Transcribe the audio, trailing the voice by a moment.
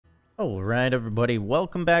Alright everybody,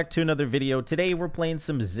 welcome back to another video. Today we're playing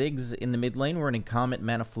some Ziggs in the mid lane. We're in Comet,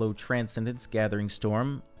 Mana Flow, Transcendence, Gathering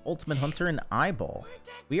Storm, Ultimate Hunter, and Eyeball.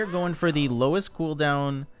 We are going for the lowest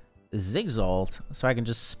cooldown Ziggs ult, so I can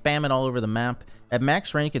just spam it all over the map. At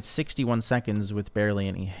max rank it's 61 seconds with barely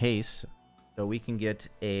any haste. So we can get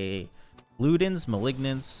a Ludens,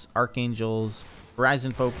 Malignants, Archangels,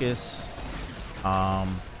 Horizon Focus,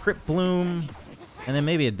 Crypt Bloom, and then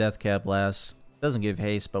maybe a Deathcap Blast. Doesn't give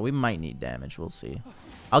haste, but we might need damage. We'll see.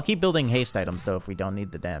 I'll keep building haste items, though, if we don't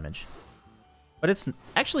need the damage. But it's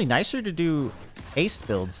actually nicer to do haste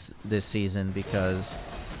builds this season because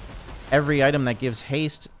every item that gives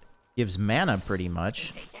haste gives mana, pretty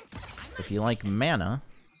much. If you like mana,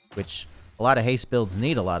 which a lot of haste builds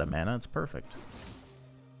need a lot of mana, it's perfect.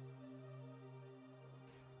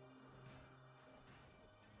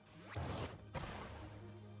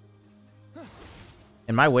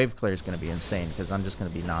 And my wave clear is going to be insane because I'm just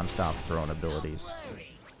going to be non-stop throwing abilities.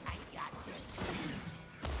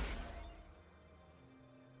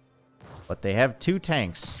 But they have two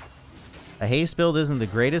tanks. A haste build isn't the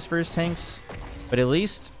greatest for his tanks, but at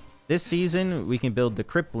least this season we can build the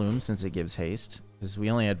Crypt Bloom since it gives haste, because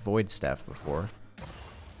we only had Void Staff before.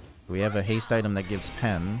 We have a haste item that gives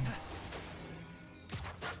Pen.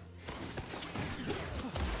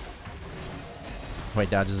 White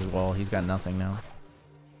dodges his wall. He's got nothing now.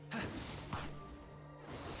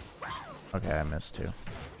 Okay, I missed too.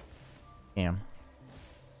 Damn.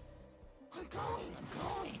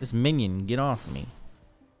 This minion, get off me.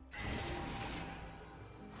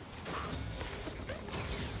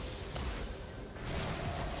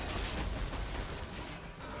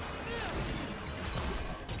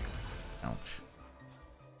 Ouch.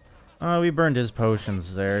 We burned his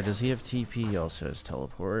potions there. Does he have TP? He also has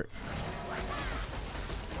teleport.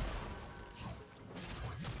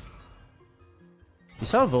 You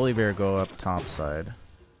saw Volibear go up top side.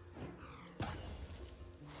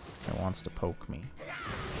 It wants to poke me.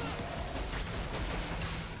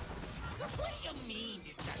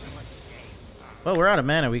 Well, we're out of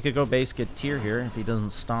mana. We could go base get tier here if he doesn't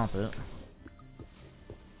stop it.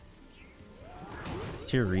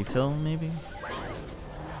 Tier refill, maybe?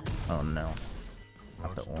 Oh no.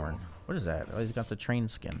 Not the Ornn. What is that? Oh, he's got the train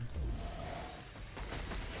skin.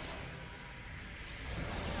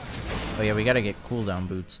 Oh yeah, we gotta get cooldown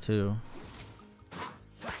boots too.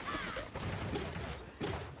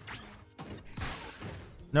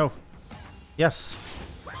 No. Yes.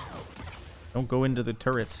 Don't go into the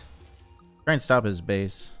turret. Try and stop his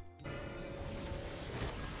base.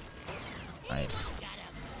 Nice.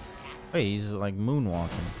 Wait, he's like moonwalking.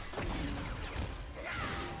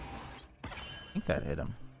 I think that hit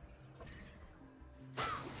him.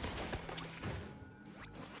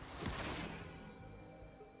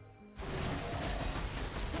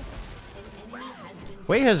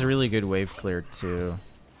 Wei has really good wave clear too.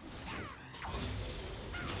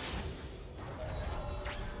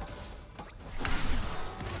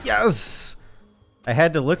 Yes! I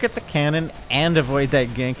had to look at the cannon and avoid that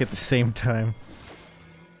gank at the same time.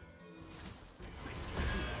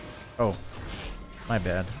 Oh, my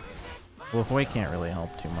bad. Well, Wei can't really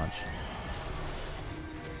help too much.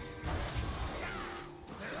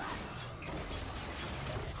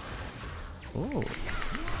 Ooh.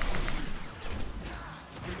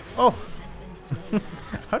 Oh!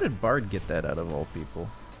 How did Bard get that out of all people?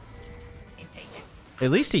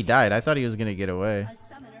 At least he died. I thought he was gonna get away.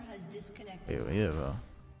 Wait, we have a...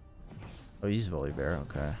 Oh, he's Volibear,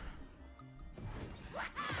 okay. I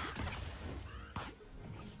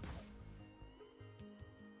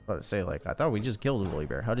was about to say, like, I thought we just killed a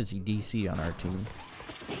Volibear. How does he DC on our team?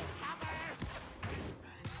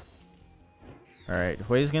 Alright,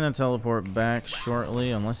 Hui's gonna teleport back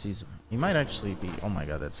shortly, unless he's... He might actually be... Oh my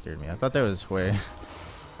god, that scared me. I thought that was Hui.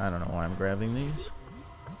 I don't know why I'm grabbing these.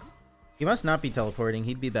 He must not be teleporting.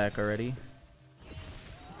 He'd be back already.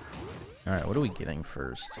 Alright, what are we getting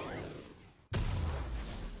first? Don't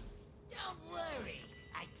worry,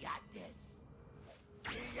 I got this.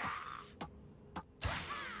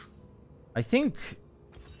 I think...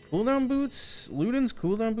 Cooldown boots? Ludens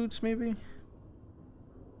cooldown boots, maybe?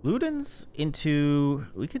 Ludens into...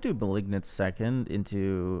 We could do Malignant second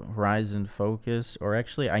into Horizon Focus. Or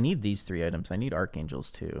actually, I need these three items. I need Archangels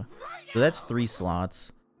too. So that's 3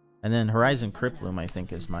 slots. And then Horizon Crypt Bloom, I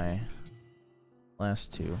think, is my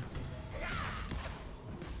last 2.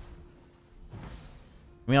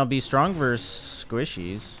 I mean, I'll be strong versus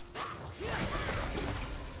squishies.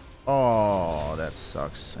 Oh, that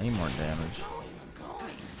sucks. I need more damage.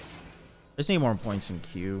 I just need more points in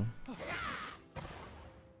Q.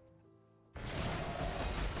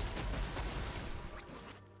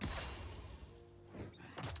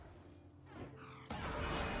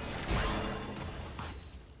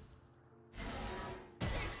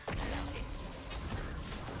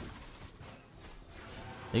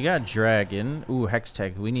 They got dragon. Ooh, hex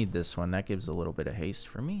tag. We need this one. That gives a little bit of haste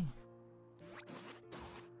for me.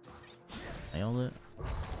 Nailed it.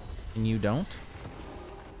 And you don't?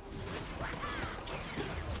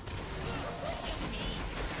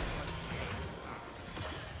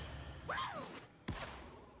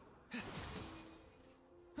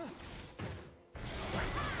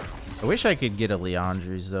 I wish I could get a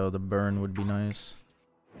Leandri's though. The burn would be nice.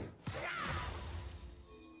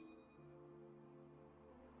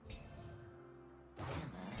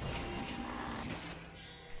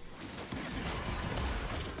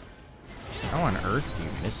 How on earth do you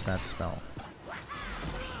miss that spell?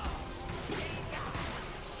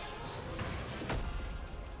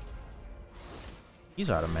 He's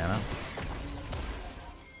out of mana.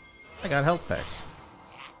 I got health packs.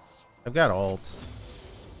 I've got ult.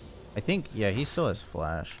 I think, yeah, he still has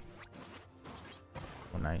flash.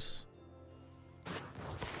 Oh, nice.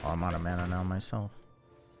 Oh, I'm out of mana now myself.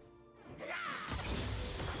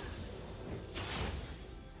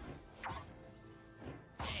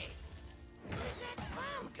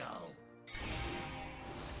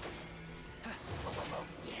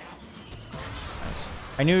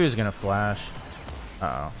 I knew he was gonna flash.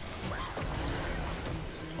 Uh-oh.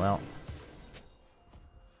 Well.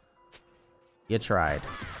 You tried.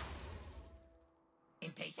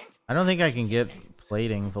 I don't think I can get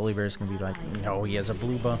plating. Volibear's gonna be like, no, he has a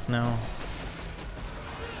blue buff now.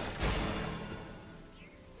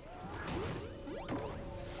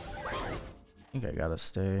 I think I gotta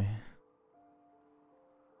stay.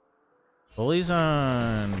 Bully's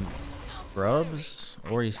on grubs,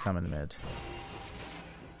 or he's coming mid.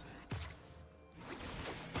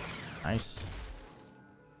 Nice.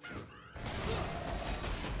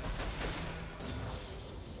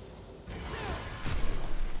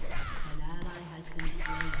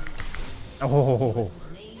 Oh,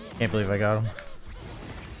 can't believe I got him.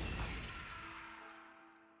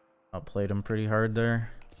 Outplayed him pretty hard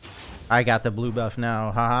there. I got the blue buff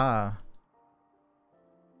now, haha.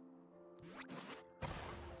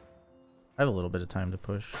 I have a little bit of time to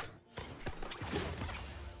push.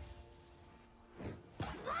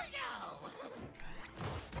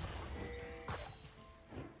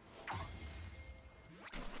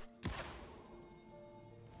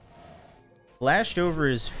 Lashed over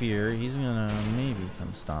his fear. He's gonna maybe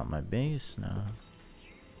come stomp my base now.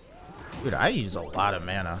 Dude, I use a lot of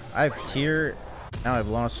mana. I have tier. Now I've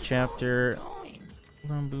lost chapter.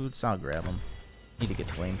 Hold on, boots. I'll grab them. Need to get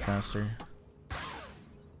to lane faster.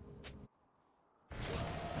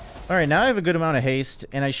 Alright, now I have a good amount of haste,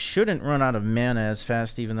 and I shouldn't run out of mana as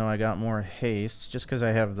fast even though I got more haste, just because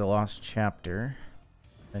I have the lost chapter.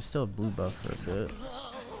 I still have blue buff for a bit.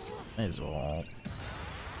 May as well.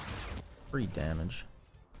 Free damage.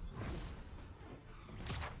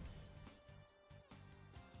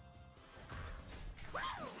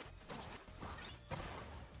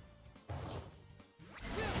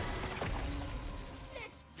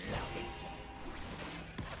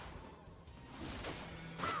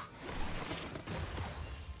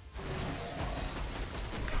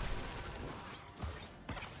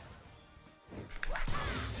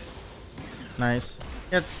 Nice.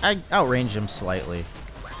 Yeah, I outranged him slightly.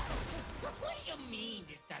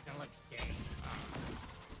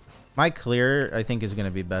 My clear, I think, is going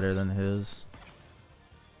to be better than his.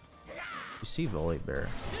 You see Volibear.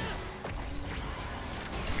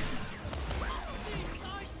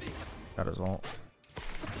 Got his ult.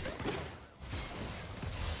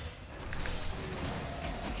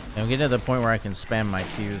 And I'm getting to the point where I can spam my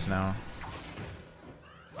Qs now.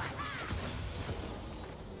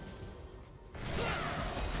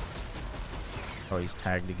 Oh, he's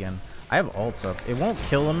tagged again. I have ult up. It won't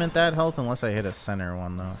kill him at that health unless I hit a center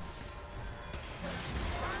one, though.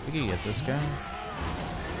 We can get this guy.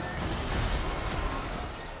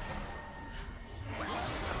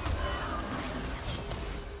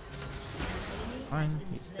 Fine,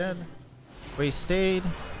 he's dead. But he stayed.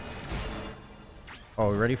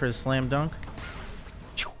 Oh, we ready for the slam dunk?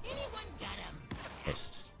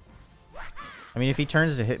 Missed. I mean, if he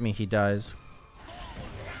turns to hit me, he dies.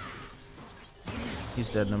 He's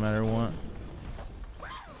dead no matter what.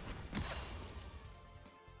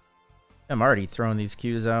 I'm already throwing these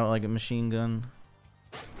Qs out like a machine gun.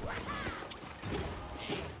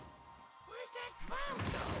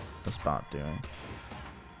 What's bot doing?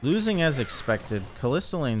 Losing as expected.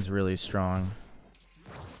 Kalista lane's really strong.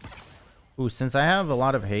 Ooh, since I have a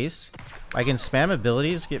lot of haste, I can spam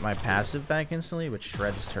abilities, get my passive back instantly, which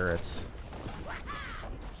shreds turrets.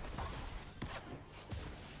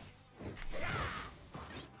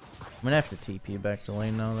 I'm gonna have to TP back to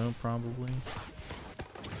lane now, though, probably.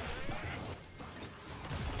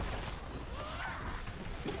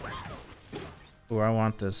 Ooh, I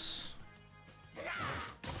want this.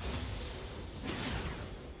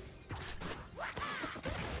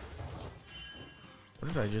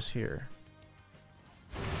 What did I just hear?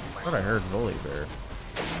 I thought I heard Volibear.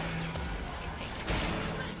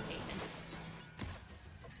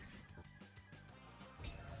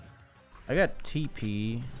 I got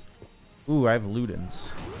TP. Ooh, I have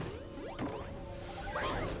Ludens.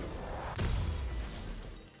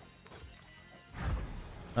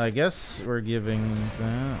 I guess we're giving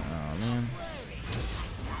that. Oh, man.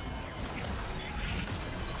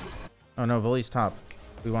 Oh, no, Voli's top.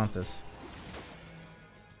 We want this.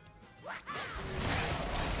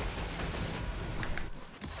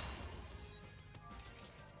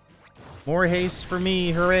 More haste for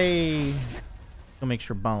me. Hooray. I'll make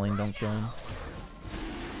sure Balling don't kill him.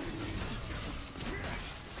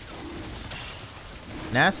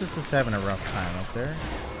 Nasus is having a rough time up there.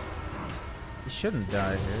 He shouldn't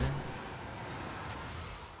die here.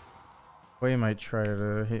 Or he might try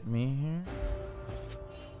to hit me here.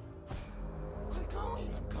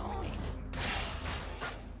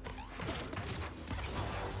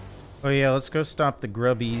 Oh yeah, let's go stop the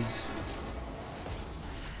grubbies.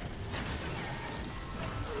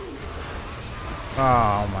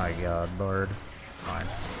 Oh my god, Bard. Fine.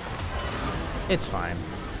 It's fine.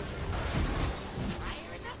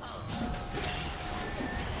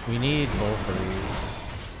 We need both of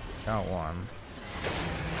these. Got one.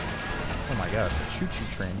 Oh my god, the choo-choo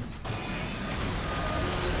train.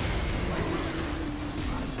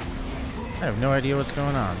 I have no idea what's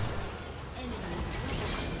going on.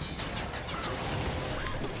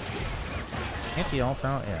 Can't he ult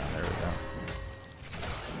out? Yeah, there we go.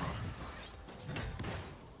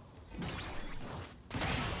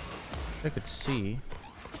 I could see.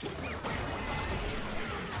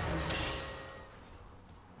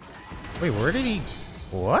 Wait, where did he...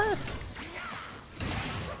 What?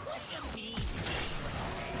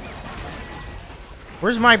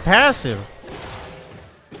 Where's my passive?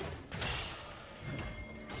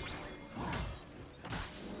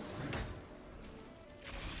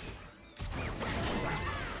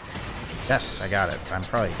 Yes, I got it. I'm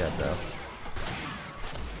probably dead though.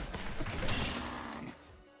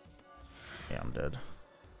 Yeah, I'm dead.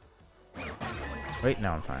 Wait,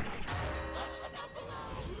 no, I'm fine.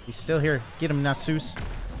 He's still here. Get him, Nasus.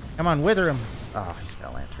 Come on, wither him. Oh, he's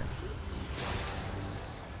got a lantern.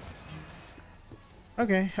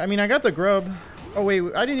 Okay, I mean, I got the grub. Oh, wait,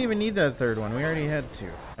 I didn't even need that third one. We already had two.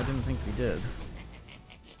 I didn't think we did.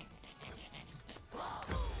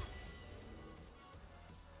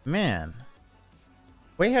 Man.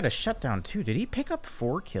 Wei had a shutdown, too. Did he pick up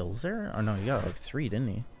 4 kills there? Oh, no, he got like 3, didn't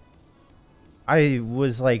he? I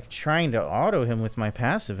was like trying to auto him with my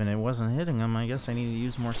passive and it wasn't hitting him. I guess I need to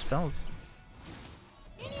use more spells.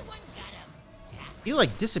 He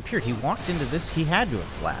like disappeared. He walked into this. He had to have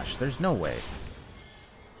flashed. There's no way.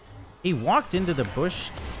 He walked into the bush.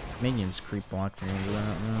 Minions creep blocked me into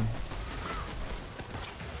that.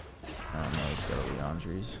 Oh no, he's got a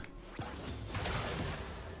Leandries.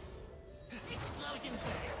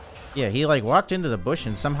 Yeah, he like walked into the bush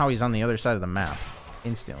and somehow he's on the other side of the map.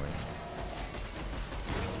 Instantly.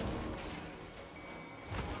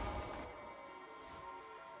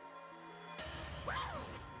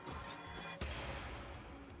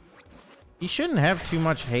 He shouldn't have too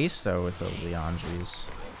much haste, though, with the Leandries.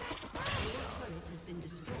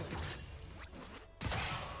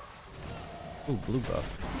 Ooh, blue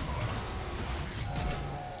buff.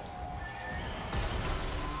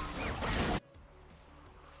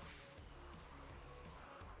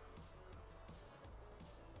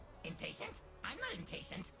 Impatient? I'm not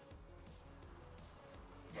impatient.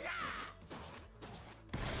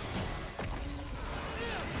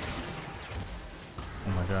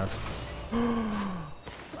 Oh my god.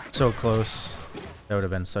 So close. That would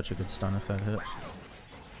have been such a good stun if that hit.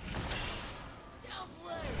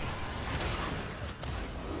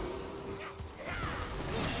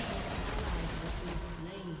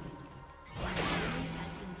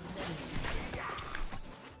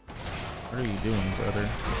 What are you doing, brother?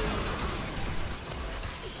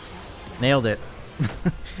 Nailed it.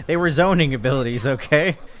 They were zoning abilities,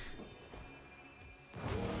 okay?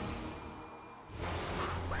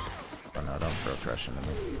 Oh no, don't throw Thresh into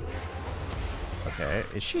me. Okay,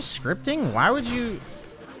 is she scripting? Why would you...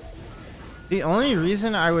 The only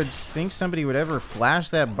reason I would think somebody would ever flash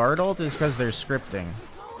that Bard ult is because they're scripting.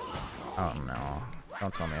 Oh no.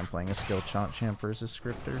 Don't tell me I'm playing a skill champ versus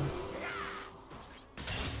scripter.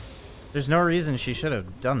 There's no reason she should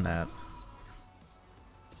have done that.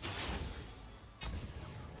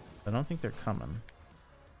 I don't think they're coming.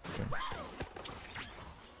 Okay.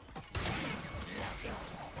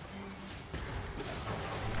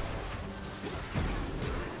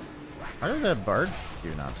 How did that bard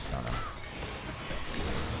do not stun him?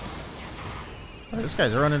 Oh, this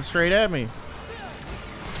guy's running straight at me.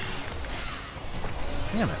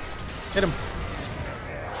 Damn it. Hit him.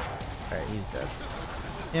 Alright, he's dead.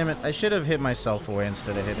 Damn it. I should have hit myself away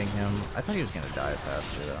instead of hitting him. I thought he was going to die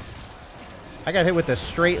faster, though. I got hit with a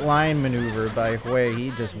straight line maneuver by Hui.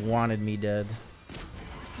 He just wanted me dead.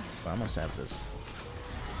 I almost have this.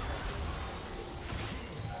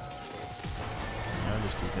 Yeah, I'll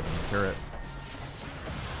just keep hitting the turret.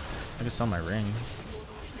 I just saw my ring.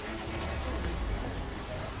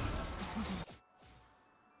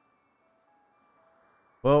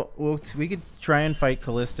 Well, we could try and fight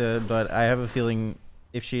Callista, but I have a feeling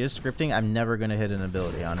if she is scripting, I'm never going to hit an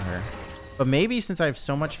ability on her. But maybe since I have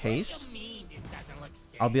so much haste,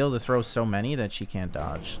 I'll be able to throw so many that she can't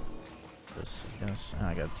dodge. This, yes. Oh,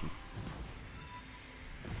 I got T.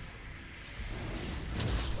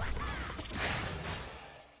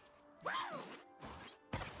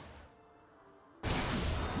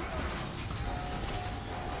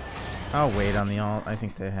 I'll wait on the ult. I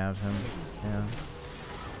think they have him. Yeah.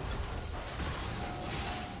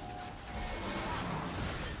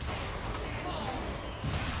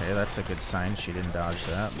 Okay, that's a good sign. She didn't dodge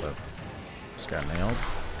that, but just got nailed.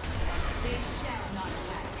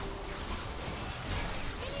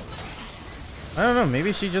 I don't know.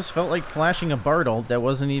 Maybe she just felt like flashing a Bard ult that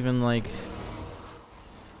wasn't even like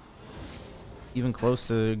even close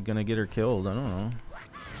to gonna get her killed. I don't know.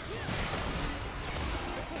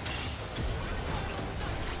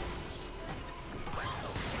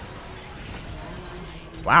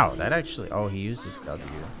 Wow, that actually... Oh, he used his W.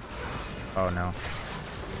 Oh, no.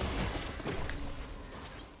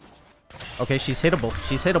 Okay, she's hittable.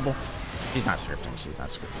 She's hittable. She's not scripting. She's not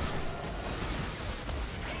scripting.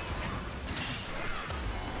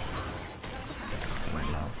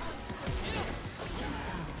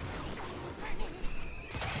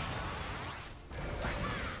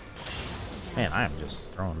 Man, I am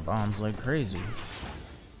just throwing bombs like crazy.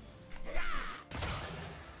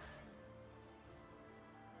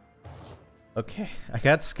 Okay, I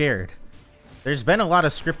got scared. There's been a lot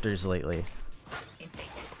of scripters lately.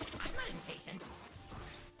 Impatient. I'm not impatient.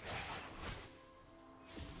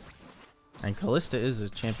 And Callista is a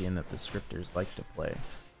champion that the scripters like to play.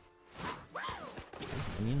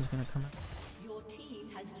 Is Minions gonna come out? Your team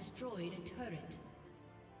has destroyed a turret.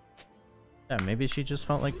 Yeah, maybe she just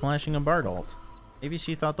felt like flashing a Bard ult. Maybe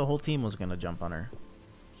she thought the whole team was gonna jump on her.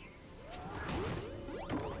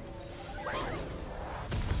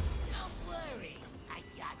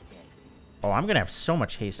 Oh, I'm gonna have so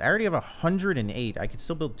much haste. I already have 108. I could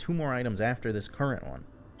still build 2 more items after this current one.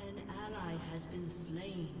 An ally has been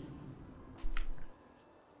slain.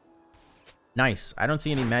 Nice. I don't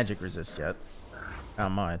see any magic resist yet. Not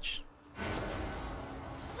much.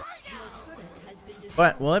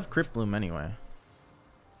 But we'll have Crypt Bloom anyway.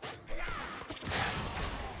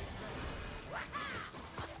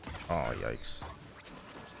 Oh, yikes.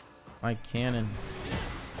 My cannon.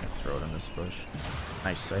 I throw it in this bush.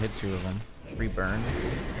 Nice. I hit 2 of them. Reburn.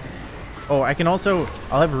 Oh, I can also...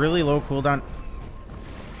 I'll have really low cooldown...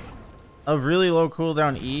 A really low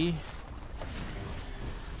cooldown E.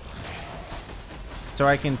 So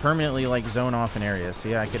I can permanently, like, zone off an area.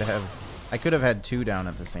 See, I could have had 2 down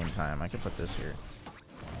at the same time. I could put this here.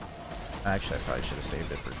 Actually, I probably should have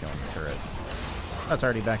saved it for killing the turret. That's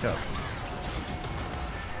already back up.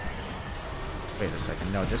 Wait a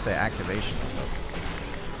second. No, just the activation.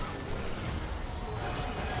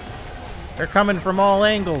 They're coming from all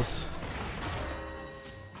angles.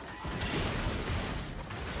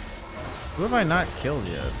 Who have I not killed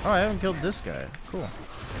yet? Oh, I haven't killed this guy. Cool.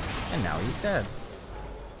 And now he's dead.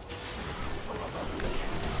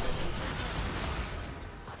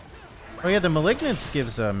 Oh yeah, the Malignance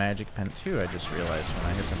gives a magic pen too, I just realized when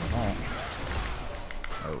I hit them all.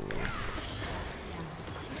 Oh.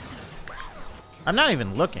 I'm not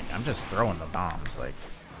even looking, I'm just throwing the bombs, like...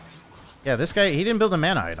 Yeah, this guy, he didn't build a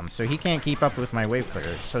mana item, so he can't keep up with my wave clear.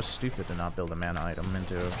 It's so stupid to not build a mana item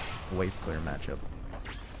into a wave clear matchup.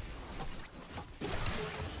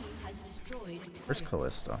 Where's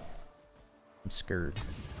Callista? I'm scared.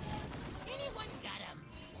 Anyone got him?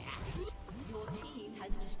 Your team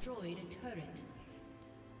has destroyed a turret.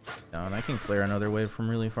 No, and I can clear another wave from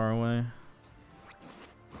really far away.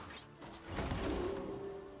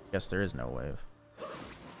 Guess there is no wave.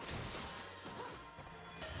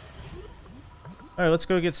 Alright, let's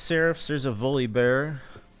go get Seraphs. There's a Volibear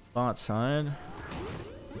bot side.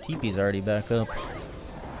 TP's already back up.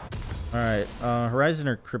 Alright, Horizon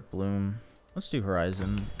or Crypt Bloom? Let's do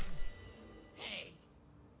Horizon. Hey,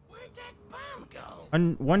 where'd that bomb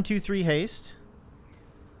go? 1, 2, 3 haste.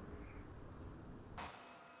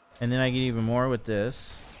 And then I get even more with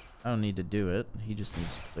this. I don't need to do it. He just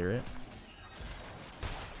needs to clear it.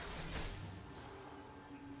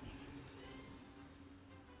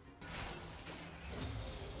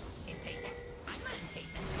 Impatient? I'm not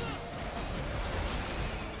impatient.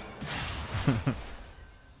 I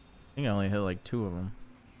think I only hit like 2 of them.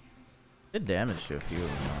 Did damage to a few of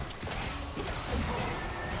them though.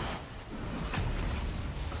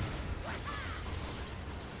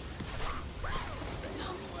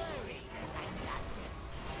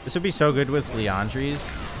 This would be so good with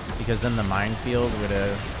Leandries, because then the minefield would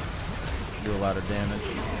do a lot of damage.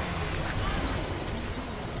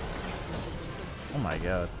 Oh my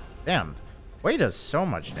god. Damn. Wei does so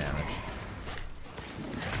much damage.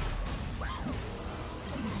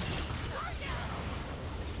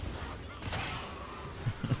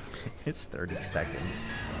 It's 30 seconds.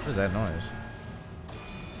 What is that noise?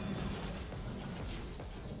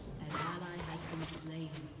 An ally has been slain.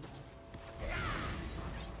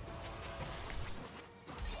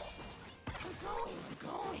 I'm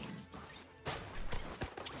going.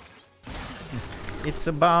 It's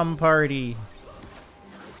a bomb party.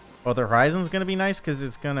 Well, the horizon's gonna be nice because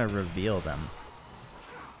it's gonna reveal them.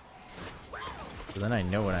 So then I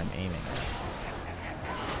know what I'm aiming at.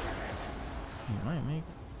 You might make it.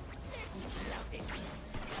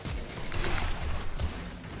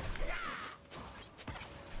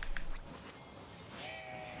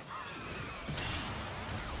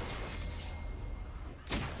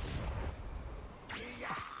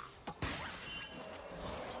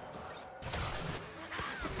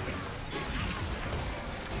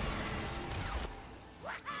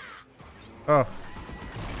 Oh.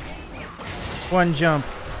 1 jump,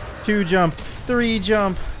 2 jump, 3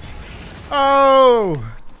 jump. Oh!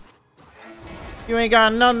 You ain't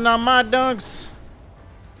got nothing on my dunks.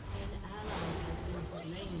 An ally has been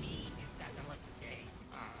slain. This doesn't look safe.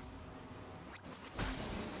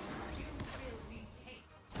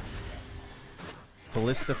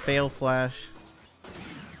 Ballista fail flash.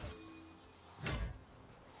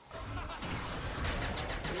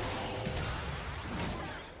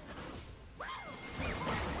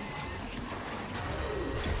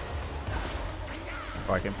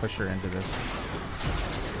 Oh, I can push her into this.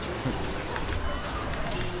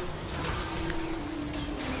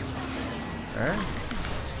 Alright.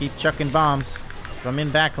 Just keep chucking bombs. I'm in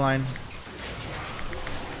backline.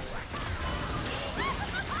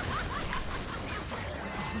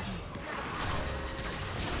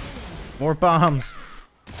 More bombs.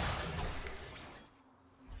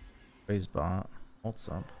 Raise bot. Ult's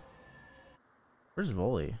up. Where's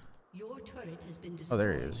Volley? Your turret has been Oh, destroyed.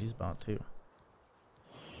 there he is. He's bot too.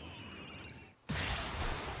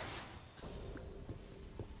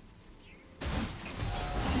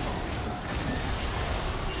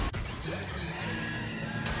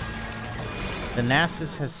 The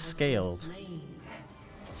Nasus has scaled. Slain.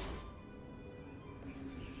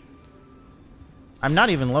 I'm not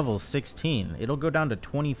even level 16. It'll go down to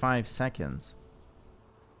 25 seconds.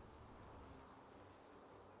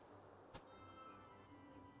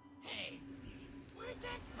 Hey, where'd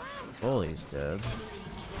that bomb go? Bully's dead.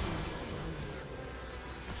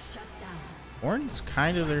 Shut down. Ornn's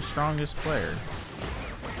kind of their strongest player.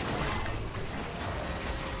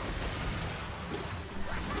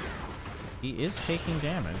 He is taking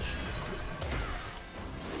damage.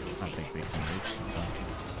 I don't think we can reach him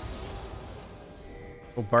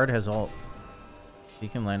though. Oh, Bard has ult. He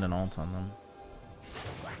can land an ult on them.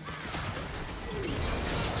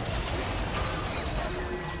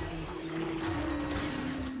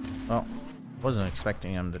 Well, wasn't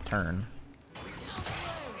expecting him to turn. Don't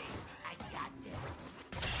worry, I got this.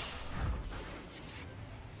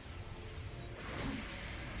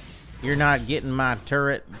 You're not getting my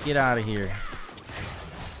turret. Get out of here.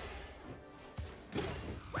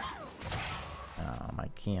 Oh, my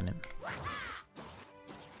cannon.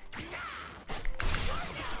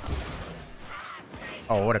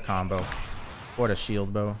 Oh, what a combo. What a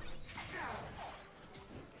shield bow.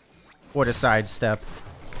 What a sidestep.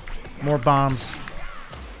 More bombs.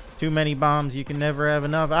 Too many bombs. You can never have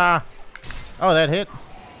enough. Ah! Oh, that hit.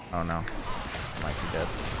 Oh, no. I might be dead.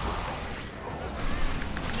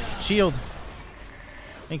 Shield.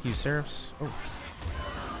 Thank you, Seraphs. Oh.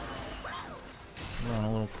 I'm going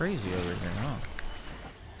a little crazy over here, huh?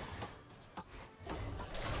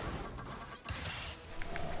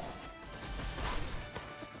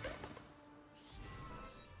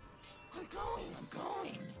 I'm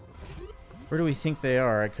going. Where do we think they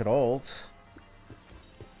are? I could ult.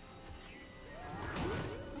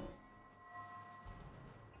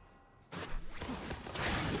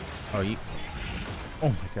 Oh, you... Oh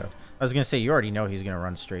my god. I was gonna say, you already know he's gonna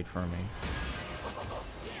run straight for me.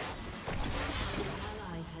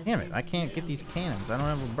 Damn it, I can't get these cannons. I don't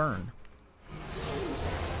have a burn.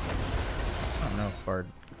 I don't know if Bard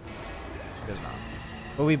does not.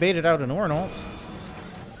 But we baited out an Ornalt.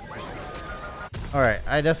 Alright,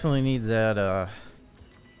 I definitely need that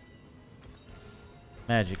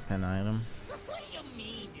magic pen item. What do you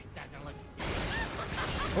mean this doesn't look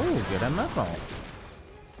safe? Oh, good MF.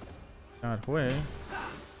 Got away.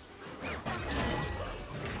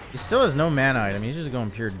 He still has no mana item. He's just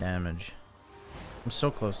going pure damage. I'm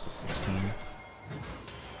so close to 16.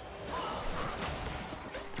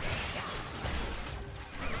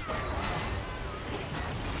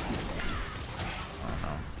 Oh no.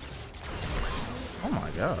 Oh my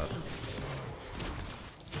god.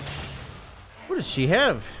 What does she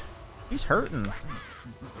have? He's hurting.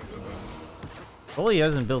 Bully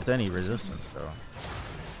hasn't built any resistance though.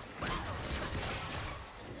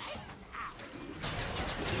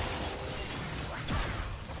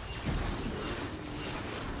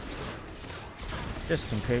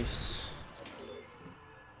 Just in case.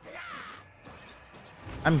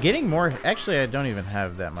 I'm getting more. Actually, I don't even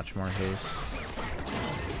have that much more haste.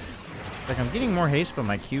 Like, I'm getting more haste, but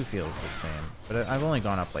my Q feels the same. But I've only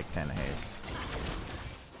gone up like 10 haste.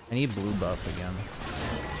 I need blue buff again.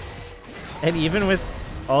 And even with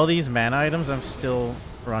all these mana items, I'm still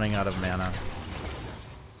running out of mana.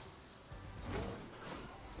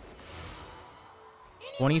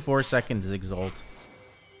 "24-second Ziggs ult.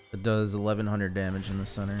 It does 1100 damage in the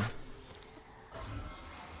center.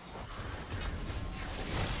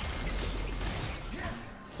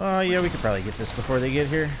 Oh, yeah, we could probably get this before they get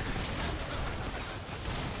here.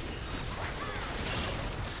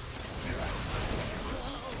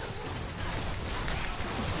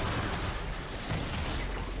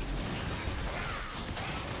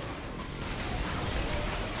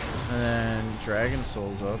 And then Dragon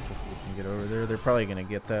Soul's up if we can get over there. They're probably going to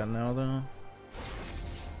get that now, though.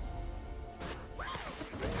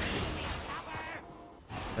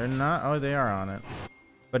 They're not. Oh, they are on it.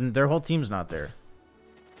 But their whole team's not there.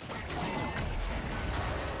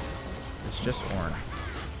 It's just Ornn.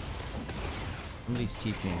 Somebody's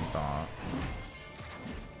TPing bot.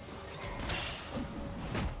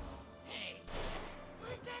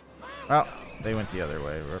 Oh, they went the other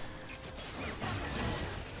way.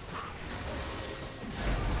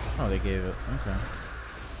 Oh, they gave it. Okay.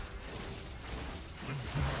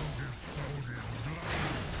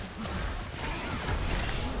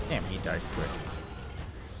 Damn, he died quick.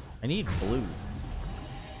 I need blue.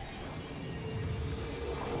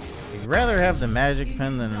 I'd rather have the magic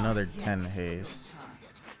pen than another 10 haste.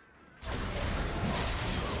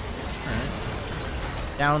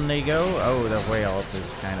 Alright. Down they go. Oh, the way ult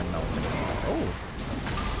is kind of melting. Oh.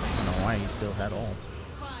 I don't know why he still had ult.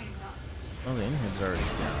 Oh, the inhib's already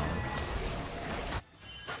down.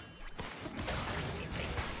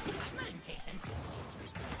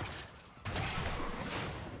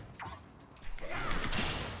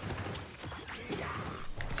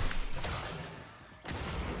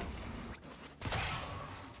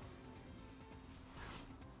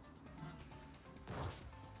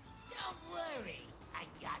 Don't worry, I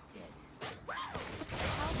got this.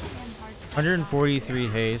 143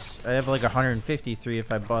 haste. I have like 153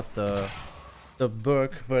 if I bought the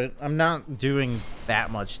book, but I'm not doing that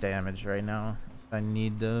much damage right now. I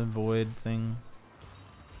need the void thing.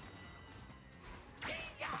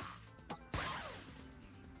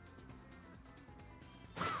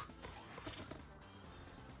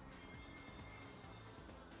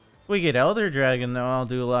 If we get Elder Dragon though, I'll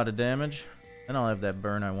do a lot of damage. Then I'll have that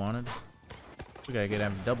burn I wanted. We gotta get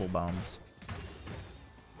have double bombs.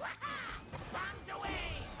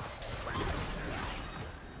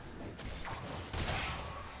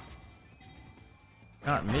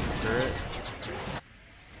 Not mid turret.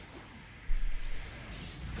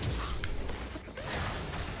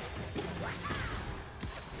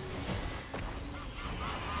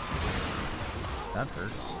 That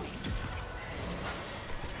hurts.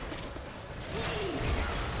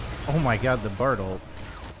 Oh my god, the Bard ult.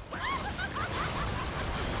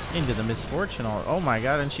 Into the misfortune ult. Oh my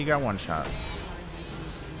god, and she got one shot.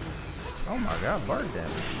 Oh my god, Bard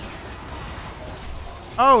damage.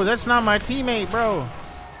 Oh, that's not my teammate, bro.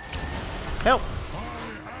 Help.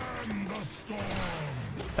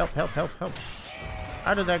 Help, help, help, help.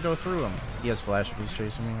 How did that go through him? He has flash if he's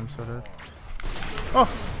chasing me. I'm so dead. Oh,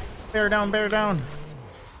 bear down, bear down.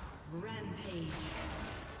 Rampage.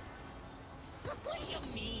 What do you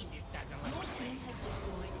mean this doesn't look Your team has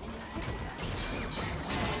destroyed an inhibitor.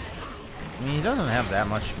 I mean, he doesn't have that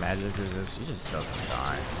much magic resist. He just doesn't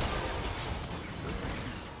die.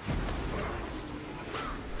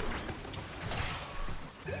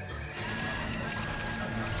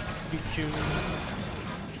 you.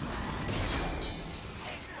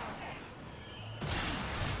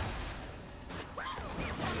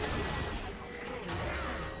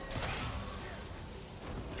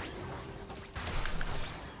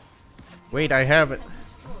 Wait, I have it.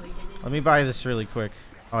 Let me buy this really quick.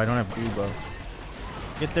 Oh, I don't have blue bow.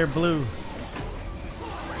 Get there, blue.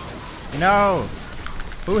 No!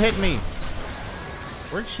 Who hit me?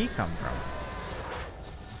 Where'd she come from?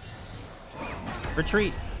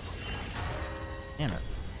 Retreat! Damn it.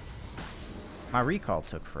 My recall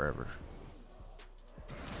took forever.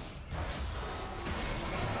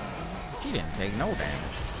 She didn't take no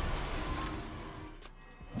damage.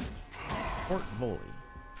 Fort Bully.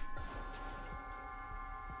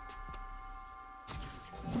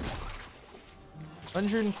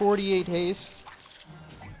 $148 haste.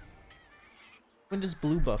 When does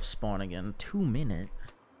blue buff spawn again? 2 minutes.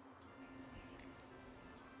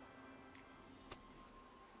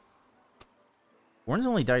 Warren's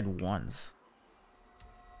only died once.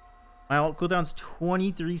 My ult cooldown's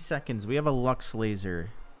 23 seconds. We have a Lux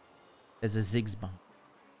laser as a Ziggs bomb.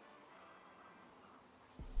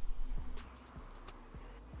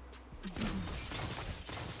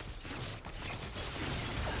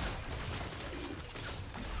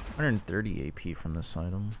 $130 AP from this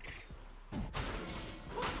item.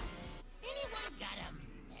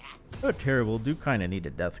 Not terrible. Do kind of need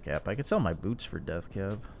a death cap. I could sell my boots for death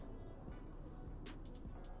cap.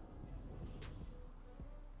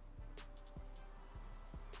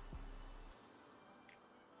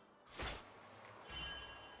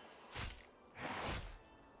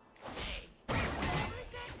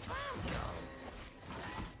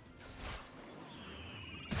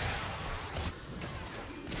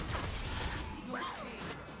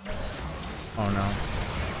 Oh no.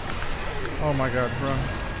 Oh my god, run.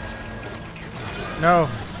 No.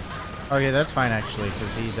 Okay, that's fine actually,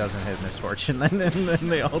 because he doesn't hit misfortune. And then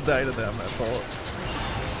they all die to them at fault.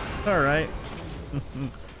 Alright.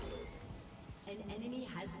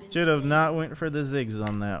 Should have not went for the Ziggs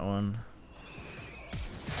on that one.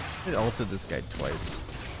 It ulted this guy twice.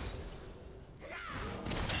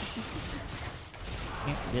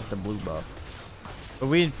 Can't get the blue buff. But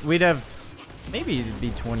we'd have... Maybe it'd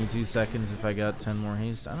be 22 seconds if I got 10 more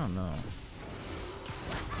haste. I don't know.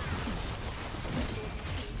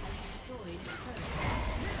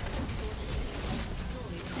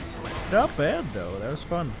 Not bad though. That was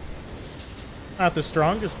fun. Not the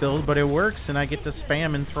strongest build, but it works, and I get to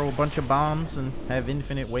spam and throw a bunch of bombs and have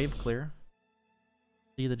infinite wave clear.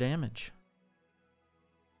 See the damage.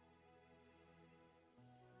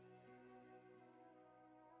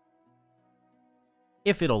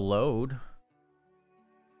 If it'll load.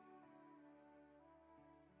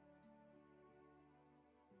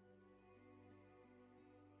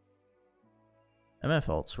 MF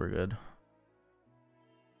ults were good.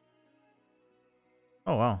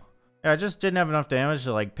 Oh, wow. Yeah, I just didn't have enough damage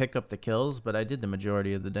to, like, pick up the kills, but I did the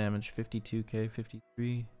majority of the damage. 52k,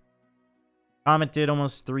 53. Comet did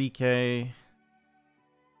almost 3k.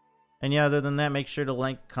 And yeah, other than that, make sure to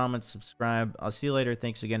like, comment, subscribe. I'll see you later.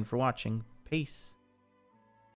 Thanks again for watching. Peace.